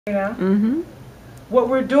Yeah. What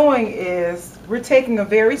we're doing is we're taking a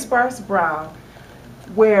very sparse brow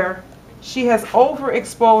where she has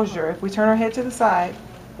overexposure. If we turn her head to the side,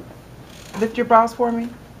 lift your brows for me.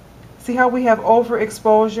 See how we have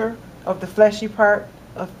overexposure of the fleshy part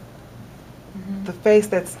of the face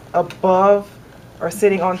that's above or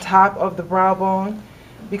sitting on top of the brow bone?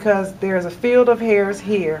 Because there's a field of hairs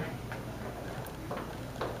here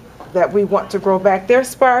that we want to grow back. They're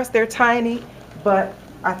sparse, they're tiny, but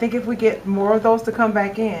I think if we get more of those to come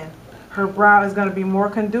back in, her brow is going to be more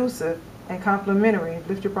conducive and complementary.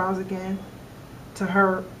 Lift your brows again. To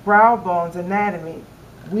her brow bone's anatomy.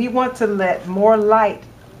 We want to let more light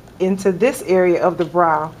into this area of the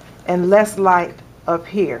brow and less light up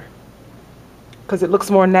here, because it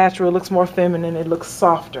looks more natural, it looks more feminine, it looks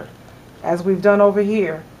softer. As we've done over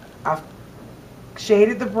here, I've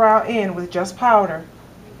shaded the brow in with just powder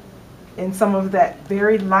in some of that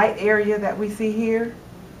very light area that we see here.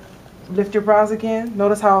 Lift your brows again.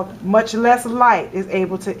 Notice how much less light is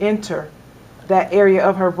able to enter that area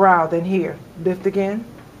of her brow than here. Lift again.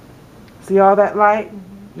 See all that light?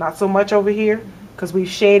 Not so much over here, because we've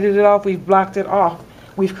shaded it off, we've blocked it off.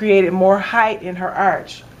 We've created more height in her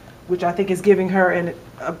arch, which I think is giving her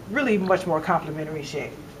a really much more complementary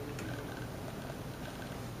shape.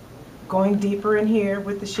 Going deeper in here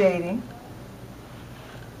with the shading,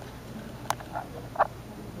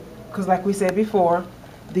 because like we said before,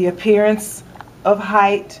 the appearance of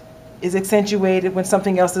height is accentuated when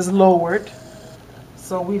something else is lowered.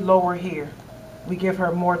 So we lower here. We give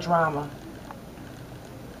her more drama.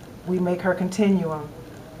 We make her continuum.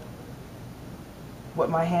 What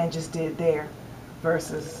my hand just did there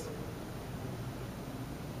versus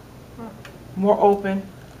more open.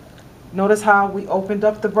 Notice how we opened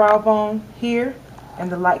up the brow bone here and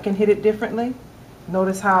the light can hit it differently.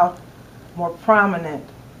 Notice how more prominent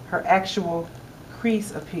her actual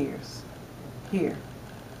crease appears here,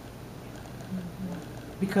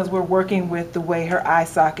 because we're working with the way her eye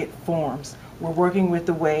socket forms. We're working with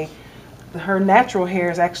the way her natural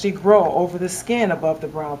hairs actually grow over the skin above the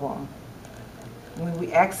brow bone. When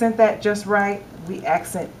we accent that just right, we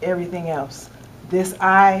accent everything else. This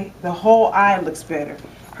eye, the whole eye looks better.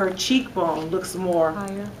 Her cheekbone looks more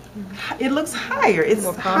higher. It looks higher. It's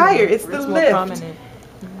higher. It's the lift.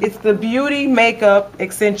 It's the beauty makeup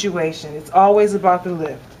accentuation. It's always about the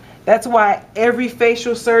lift. That's why every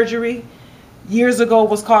facial surgery years ago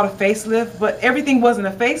was called a facelift, but everything wasn't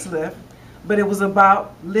a facelift, but it was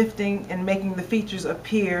about lifting and making the features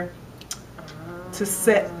appear to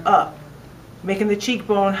set up, making the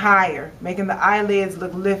cheekbone higher, making the eyelids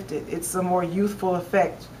look lifted. It's a more youthful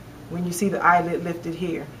effect when you see the eyelid lifted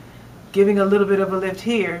here. Giving a little bit of a lift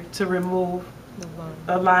here to remove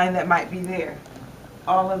a line that might be there.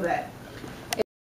 All of that.